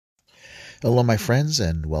Hello, my friends,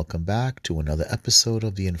 and welcome back to another episode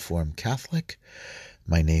of The Informed Catholic.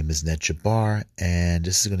 My name is Ned Jabbar, and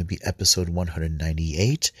this is going to be episode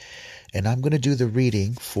 198, and I'm going to do the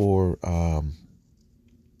reading for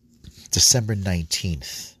December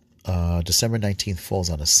 19th. December 19th falls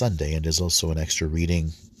on a Sunday, and there's also an extra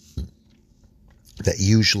reading that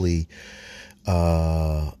usually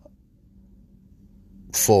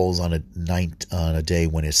falls on a day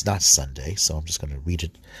when it's not Sunday, so I'm just going to read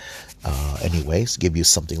it anyways, give you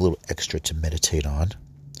something a little extra to meditate on.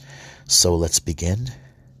 So let's begin.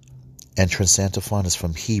 Entrance Antiphon is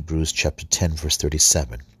from Hebrews chapter 10, verse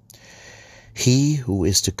 37. He who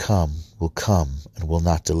is to come and will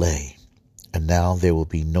not delay. And now there will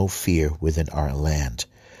be no fear within our land,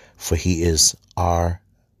 for he is our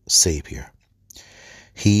Savior.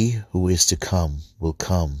 He who is to come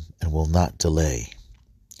and will not delay.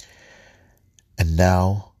 And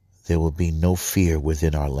now there will be no fear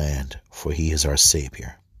within our land, for he is our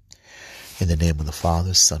Savior. In the name of the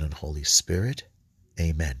Father, Son, and Holy Spirit,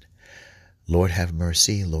 amen. Lord have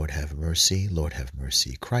mercy, Lord have mercy, Lord have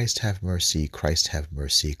mercy. Christ have mercy, Christ have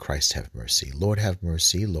mercy, Christ have mercy. Lord have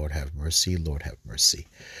mercy, Lord have mercy, Lord have mercy.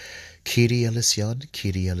 Kyrie eleison,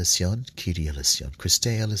 Kyrie eleison, Kyrie eleison. Christe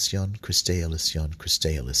eleison, Christe eleison, Christe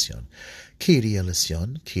eleison. Kyrie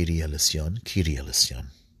eleison, Kyrie eleison, Kyrie eleison.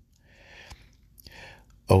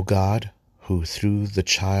 O God, who through the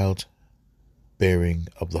child bearing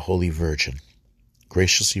of the Holy Virgin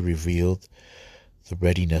graciously revealed the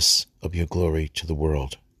readiness of your glory to the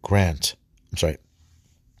world,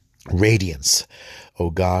 radiance. O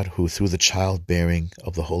God, who through the child bearing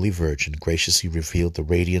of the Holy Virgin graciously revealed the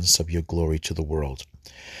radiance of your glory to the world,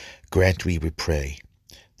 grant, we pray,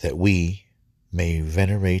 that we may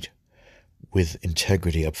venerate with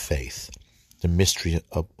integrity of faith the mystery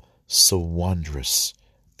of so wondrous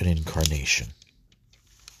an incarnation,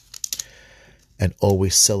 and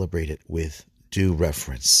always celebrate it with due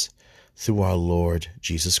reverence through our Lord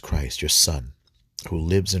Jesus Christ, your Son, who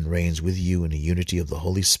lives and reigns with you in the unity of the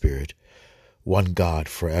Holy Spirit, one God,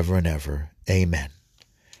 forever and ever. Amen.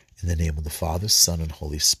 In the name of the Father, Son, and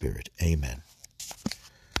Holy Spirit. Amen.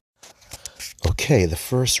 Okay, the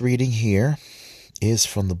first reading here is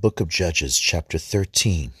from the book of Judges, chapter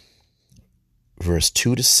 13, verse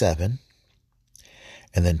 2 to 7,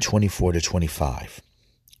 and then 24 to 25.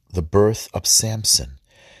 The birth of Samson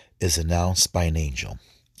is announced by an angel.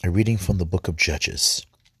 A reading from the book of Judges.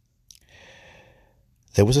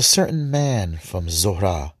 There was a certain man from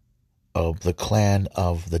Zorah of the clan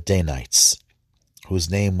of the Danites,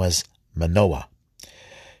 whose name was Manoah.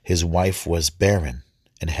 His wife was barren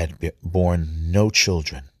and had borne no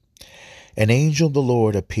children. An angel of the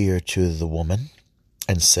Lord appeared to the woman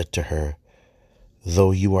and said to her,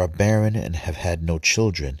 "Though you are barren and have had no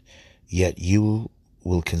children, yet you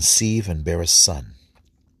will conceive and bear a son.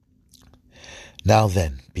 Now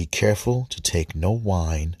then, be careful to take no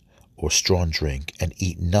wine or strong drink, and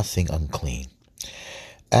eat nothing unclean.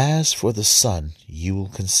 As for the son you will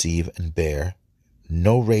conceive and bear,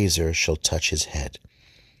 no razor shall touch his head,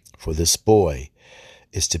 for this boy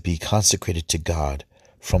is to be consecrated to God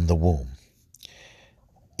from the womb.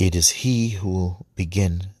 It is he who will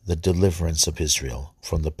begin the deliverance of Israel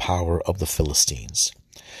from the power of the Philistines."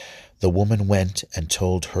 The woman went and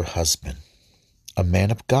told her husband, "A man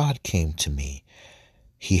of God came to me.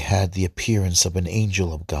 He had the appearance of an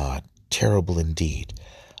angel of God, terrible indeed.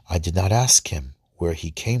 I did not ask him where he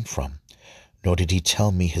came from, nor did he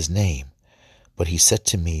tell me his name. But he said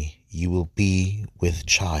to me, 'You will be with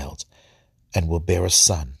child, and will bear a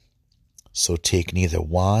son. So take neither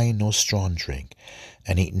wine nor strong drink,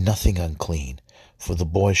 and eat nothing unclean, for the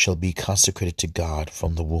boy shall be consecrated to God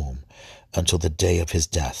from the womb, until the day of his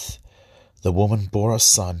death.' The woman bore a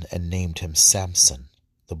son and named him Samson.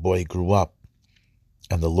 The boy grew up,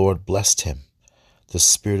 and the Lord blessed him. The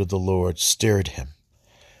Spirit of the Lord stirred him."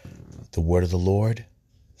 The word of the Lord.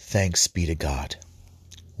 Thanks be to God.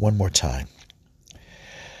 One more time.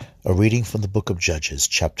 A reading from the book of Judges,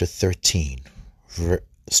 chapter 13,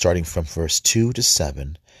 starting from verse 2 to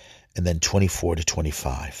 7, and then 24 to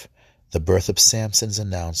 25. The birth of Samson is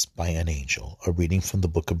announced by an angel. A reading from the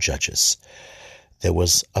book of Judges. There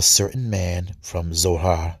was a certain man from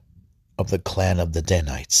Zorah of the clan of the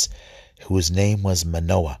Danites, whose name was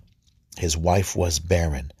Manoah. His wife was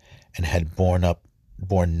barren and had borne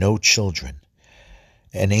no children.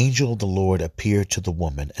 An angel of the Lord appeared to the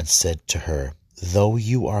woman and said to her, "Though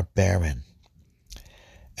you are barren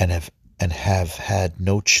and have had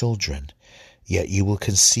no children, yet you will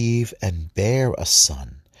conceive and bear a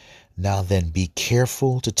son. Now then, be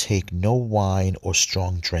careful to take no wine or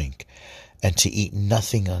strong drink, and to eat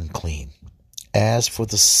nothing unclean. As for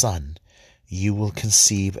the son you will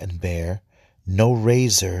conceive and bear. No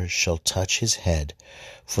razor shall touch his head,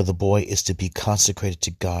 for the boy is to be consecrated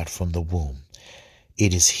to God from the womb.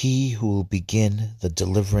 It is he who will begin the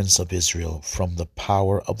deliverance of Israel from the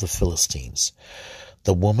power of the Philistines.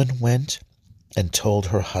 The woman went and told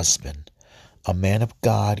her husband, a man of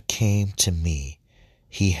God came to me.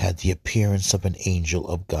 He had the appearance of an angel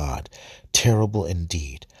of God, terrible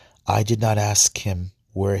indeed. I did not ask him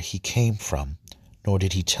where he came from, nor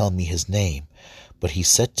did he tell me his name. But he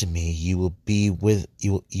said to me, you will be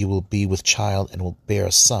with child and will bear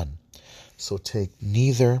a son. So take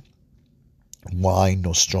neither wine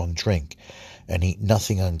nor strong drink, and eat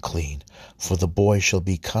nothing unclean, for the boy shall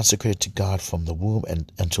be consecrated to God from the womb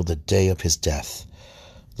and until the day of his death.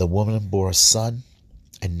 The woman bore a son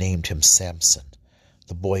and named him Samson.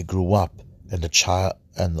 The boy grew up, and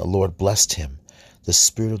the Lord blessed him. The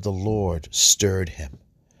Spirit of the Lord stirred him.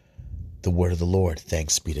 The word of the Lord.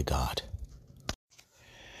 Thanks be to God.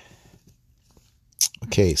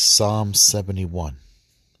 Okay, Psalm 71.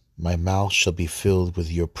 My mouth shall be filled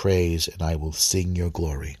with your praise, and I will sing your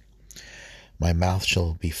glory. My mouth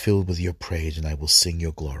shall be filled with your praise, and I will sing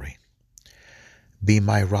your glory. Be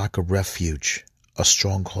my rock of refuge, a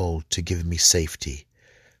stronghold to give me safety.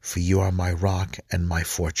 For you are my rock and my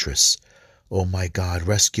fortress. O my God,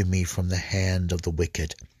 rescue me from the hand of the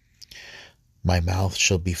wicked. My mouth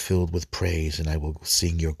shall be filled with praise, and I will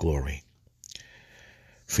sing your glory.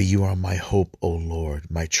 For you are my hope, O Lord,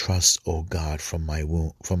 my trust, O God, from my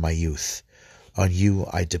youth. On you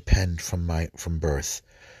I depend from birth.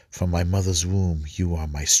 From my mother's womb you are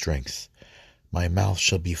my strength. My mouth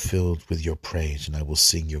shall be filled with your praise, and I will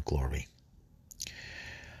sing your glory.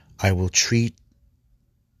 I will treat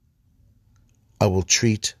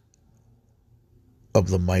of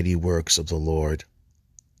the mighty works of the Lord.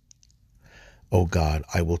 O God,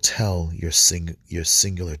 I will tell your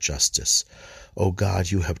singular justice. O God,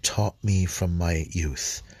 you have taught me from my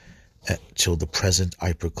youth. Till the present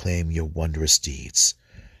I proclaim your wondrous deeds.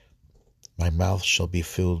 My mouth shall be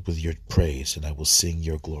filled with your praise, and I will sing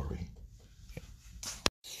your glory.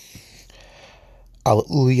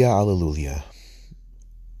 Alleluia, alleluia.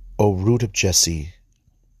 O root of Jesse,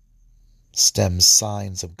 stems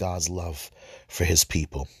signs of God's love for his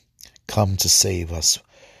people. Come to save us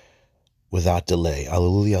without delay.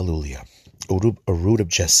 Alleluia, alleluia. A root of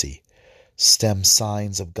Jesse, stem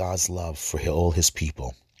signs of God's love for all his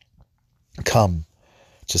people. Come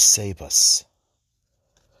to save us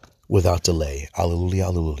without delay. Alleluia,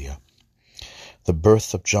 alleluia. The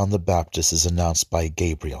birth of John the Baptist is announced by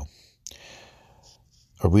Gabriel.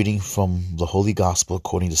 A reading from the Holy Gospel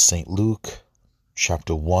according to St. Luke,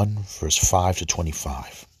 chapter 1, verse 5 to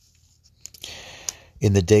 25.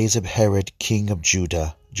 In the days of Herod, king of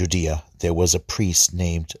Judea, there was a priest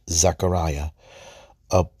named Zechariah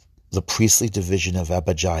of the priestly division of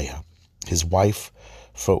Abijah. His wife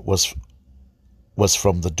was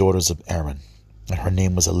from the daughters of Aaron, and her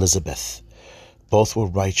name was Elizabeth. Both were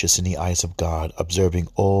righteous in the eyes of God, observing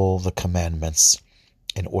all the commandments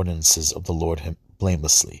and ordinances of the Lord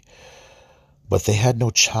blamelessly. But they had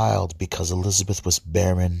no child because Elizabeth was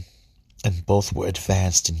barren, and both were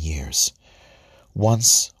advanced in years.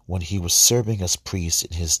 Once, when he was serving as priest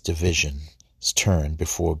in his division's turn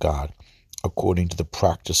before God, according to the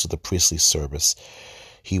practice of the priestly service,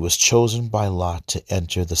 he was chosen by lot to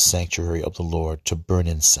enter the sanctuary of the Lord to burn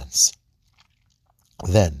incense.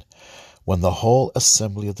 Then, when the whole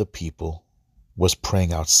assembly of the people was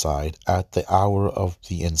praying outside at the hour of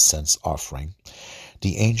the incense offering,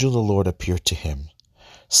 the angel of the Lord appeared to him,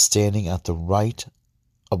 standing at the right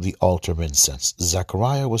of the altar of incense.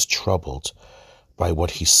 Zechariah was troubled by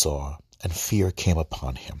what he saw, and fear came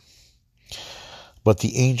upon him. But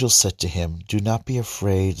the angel said to him, Do not be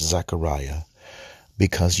afraid, Zechariah,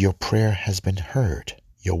 because your prayer has been heard.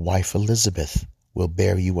 Your wife Elizabeth will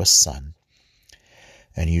bear you a son,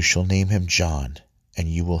 and you shall name him John, and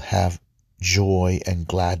you will have joy and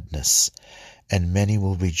gladness, and many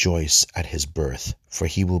will rejoice at his birth, for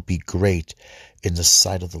he will be great in the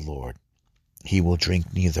sight of the Lord. He will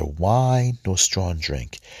drink neither wine nor strong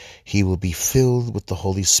drink. He will be filled with the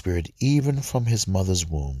Holy Spirit even from his mother's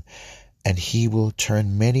womb, and he will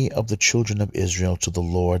turn many of the children of Israel to the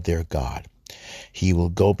Lord their God. He will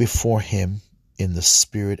go before him in the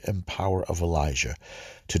spirit and power of Elijah,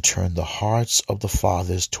 to turn the hearts of the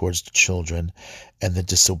fathers towards the children, and the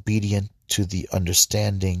disobedient to the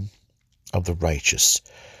understanding of the righteous,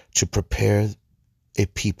 to prepare a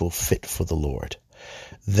people fit for the Lord.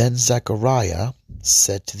 Then Zechariah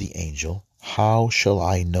said to the angel, How shall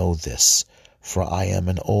I know this? For I am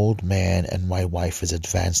an old man, and my wife is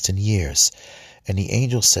advanced in years. And the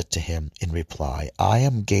angel said to him in reply, I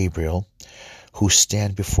am Gabriel, who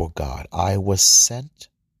stand before God. I was sent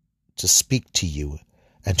to speak to you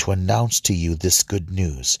and to announce to you this good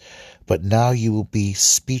news. But now you will be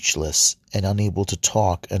speechless and unable to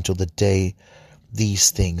talk until the day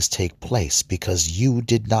these things take place, because you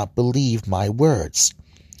did not believe my words,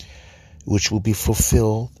 which will be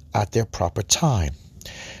fulfilled at their proper time.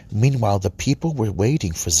 Meanwhile, the people were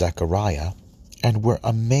waiting for Zechariah and were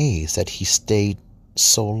amazed that he stayed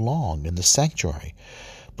so long in the sanctuary.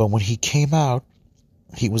 But when he came out,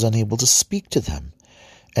 he was unable to speak to them,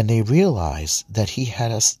 and they realized that he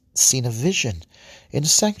had seen a vision in the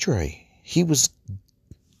sanctuary. He was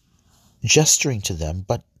gesturing to them,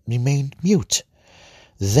 but remained mute.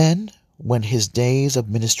 Then, when his days of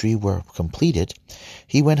ministry were completed,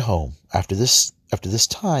 he went home. After this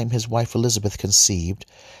time, his wife Elizabeth conceived,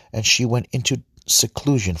 and she went into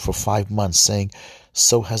seclusion for 5 months, saying,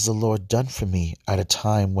 So has the Lord done for me at a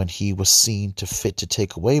time when he was seen fit to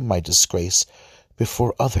take away my disgrace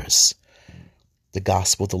before others. The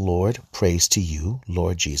gospel of the Lord. Praise to you,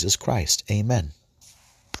 Lord Jesus Christ. Amen.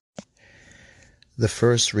 The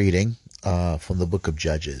first reading from the book of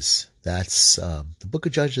Judges. That's the book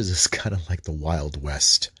of Judges is kind of like the Wild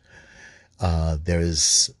West.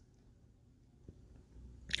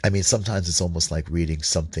 Sometimes it's almost like reading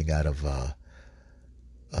something out of a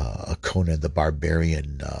Conan the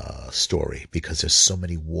Barbarian story, because there's so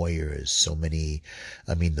many warriors, the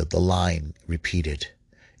line repeated.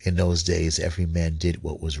 In those days, every man did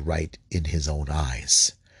what was right in his own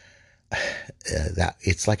eyes. That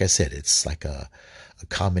it's like I said, it's like a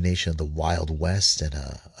combination of the Wild West and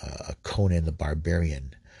a Conan the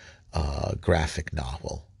Barbarian graphic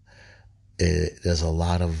novel. There's a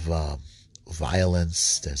lot of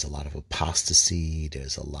violence. There's a lot of apostasy.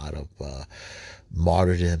 There's a lot of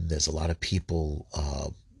martyrdom. There's a lot of people.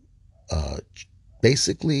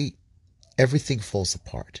 Basically, everything falls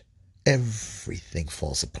apart. Everything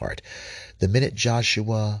falls apart. The minute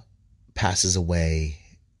Joshua passes away,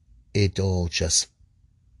 it all just,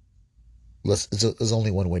 there's only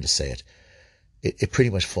one way to say it. It pretty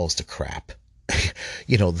much falls to crap. I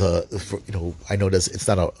know it's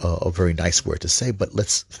not a very nice word to say, but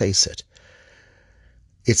let's face it.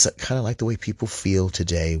 It's kind of like the way people feel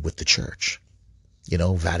today with the church.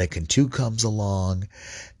 Vatican II comes along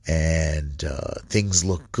and things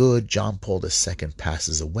look good. John Paul II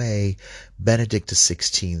passes away. Benedict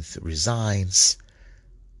XVI resigns.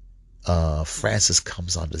 Francis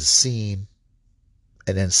comes onto the scene.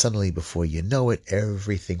 And then suddenly, before you know it,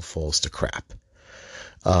 everything falls to crap.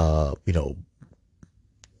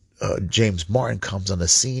 James Martin comes on the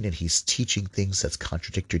scene and he's teaching things that's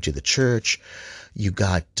contradictory to the church. You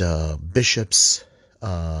got bishops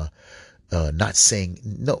not saying,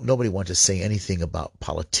 nobody wanted to say anything about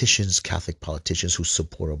politicians, Catholic politicians who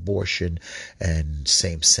support abortion and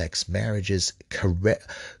same-sex marriages,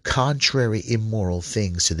 contrary, immoral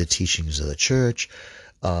things to the teachings of the church.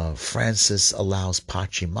 Francis allows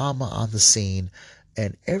Pachamama on the scene,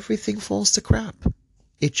 and everything falls to crap.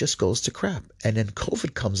 It just goes to crap. And then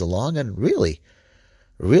COVID comes along, and really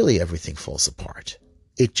everything falls apart.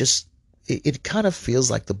 It kind of feels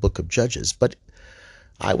like the book of Judges, but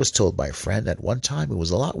I was told by a friend at one time it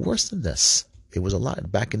was a lot worse than this. It was a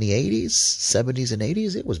lot. Back in the 80s, 70s and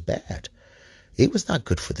 80s, it was bad. It was not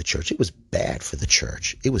good for the church. It was bad for the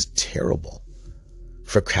church. It was terrible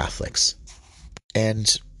for Catholics.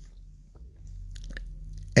 And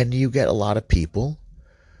you get a lot of people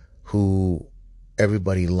who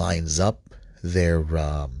everybody lines up their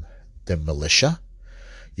militia.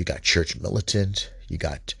 You got Church Militant. You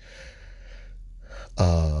got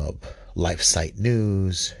LifeSite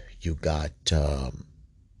News. You got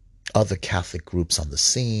other Catholic groups on the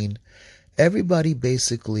scene. Everybody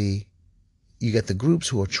basically, you get the groups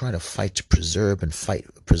who are trying to fight to preserve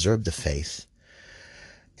the faith.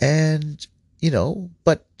 And,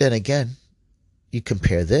 but then again, you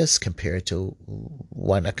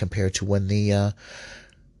why not compare it to when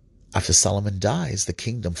after Solomon dies, the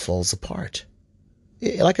kingdom falls apart.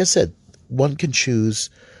 Like I said, one can choose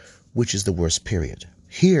which is the worst period.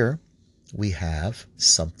 Here, we have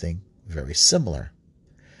something very similar.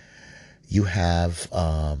 You have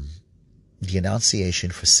the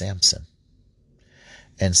Annunciation for Samson.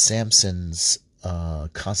 And Samson's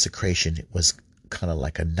consecration was kind of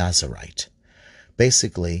like a Nazirite.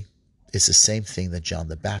 Basically, it's the same thing that John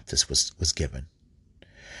the Baptist was given.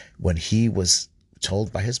 When he was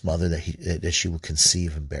told by his mother that she would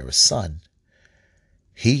conceive and bear a son,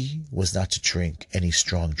 he was not to drink any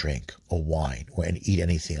strong drink or wine or eat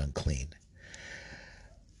anything unclean.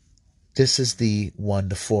 This is the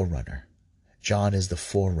forerunner. John is the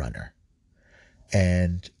forerunner.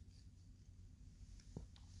 And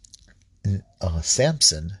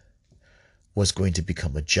Samson was going to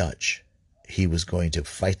become a judge. He was going to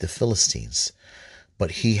fight the Philistines.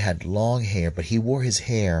 But he had long hair, but he wore his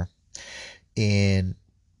hair in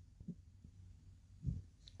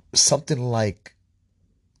something like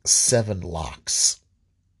 7 locks.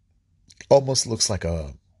 Almost looks like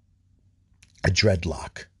a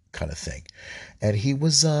dreadlock kind of thing. And he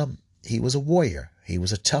was a warrior. He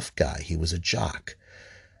was a tough guy. He was a jock.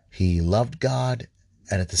 He loved God,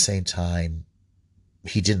 and at the same time,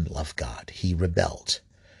 he didn't love God. He rebelled.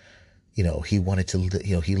 He wanted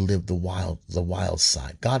to, he lived the wild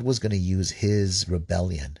side. God was going to use his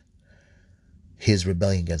rebellion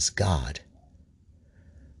against God,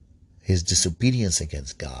 his disobedience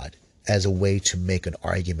against God, as a way to make an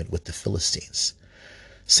argument with the Philistines.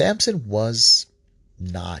 Samson was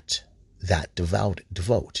not that devout.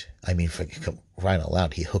 I mean, for crying out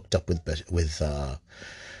loud, he hooked up with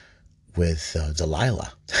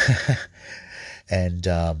Delilah and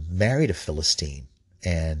married a Philistine,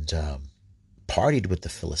 and partied with the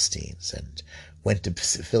Philistines, and went to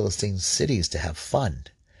Philistine cities to have fun.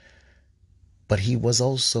 But he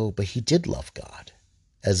did love God,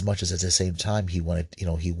 as much as at the same time he wanted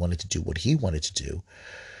to do what he wanted to do.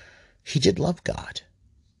 He did love God,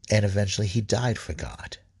 and eventually he died for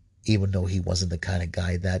God, even though he wasn't the kind of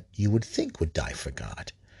guy that you would think would die for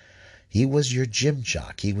God. He was your gym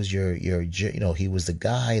jock. He was your he was the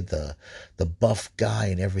guy, the buff guy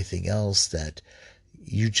and everything else that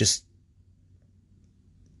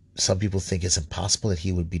some people think it's impossible that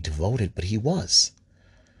he would be devoted, but he was.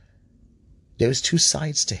 There's 2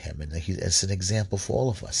 sides to him, and it's an example for all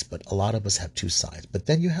of us, but a lot of us have 2 sides. But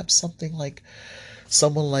then you have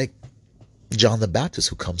someone like John the Baptist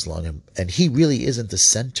who comes along, and he really isn't the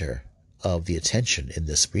center of the attention in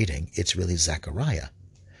this reading. It's really Zechariah,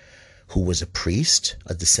 who was a priest,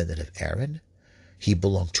 a descendant of Aaron. He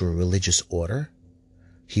belonged to a religious order.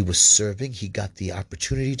 He was serving. He got the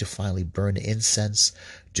opportunity to finally burn incense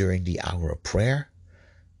during the hour of prayer.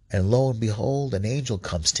 And lo and behold, an angel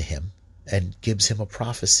comes to him and gives him a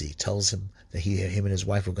prophecy, tells him that him and his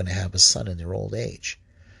wife are going to have a son in their old age.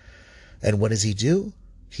 And what does he do?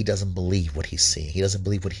 He doesn't believe what he's seeing. He doesn't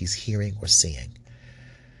believe what he's hearing or seeing.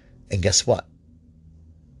 And guess what?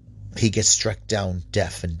 He gets struck down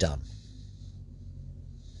deaf and dumb,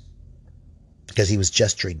 because he was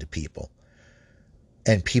gesturing to people.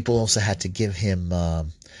 And people also had to give him a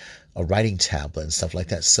writing tablet and stuff like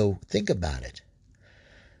that. So think about it.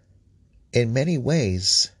 In many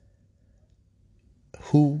ways,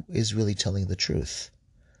 who is really telling the truth?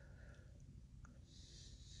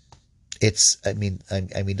 It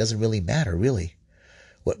doesn't really matter, really.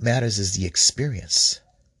 What matters is the experience.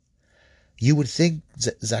 You would think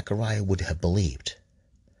Zechariah would have believed.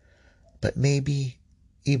 But maybe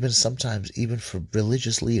sometimes even for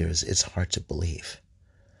religious leaders, it's hard to believe,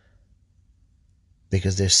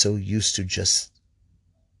 because they're so used to just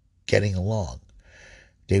getting along.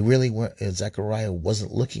 They really weren't. Zechariah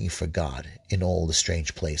wasn't looking for God in all the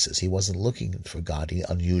strange places. He wasn't looking for God in the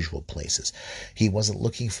unusual places. He wasn't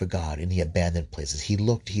looking for God in the abandoned places. He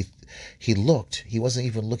looked. He wasn't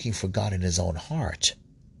even looking for God in his own heart,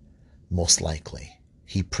 most likely.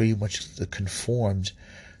 He pretty much conformed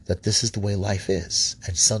that this is the way life is.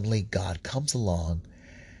 And suddenly God comes along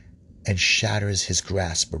and shatters his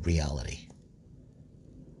grasp of reality.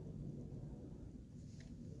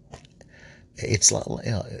 It's,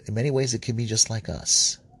 in many ways, it can be just like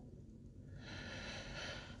us.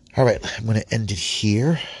 All right, I'm going to end it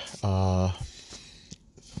here.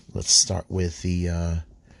 Let's start with the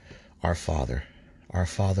Our Father. Our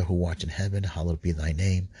Father who art in heaven, hallowed be thy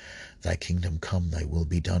name. Thy kingdom come, thy will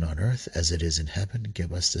be done on earth as it is in heaven.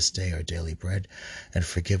 Give us this day our daily bread, and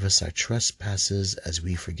forgive us our trespasses as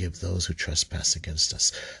we forgive those who trespass against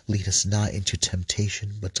us. Lead us not into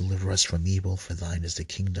temptation, but deliver us from evil. For thine is the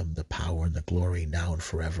kingdom, the power, and the glory, now and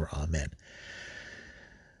forever. Amen.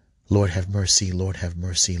 Lord have mercy, Lord have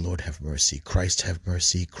mercy, Lord have mercy. Christ have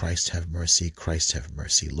mercy, Christ have mercy, Christ have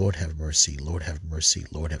mercy. Lord have mercy, Lord have mercy,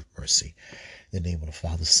 Lord have mercy. In the name of the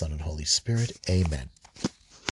Father, Son, and Holy Spirit. Amen.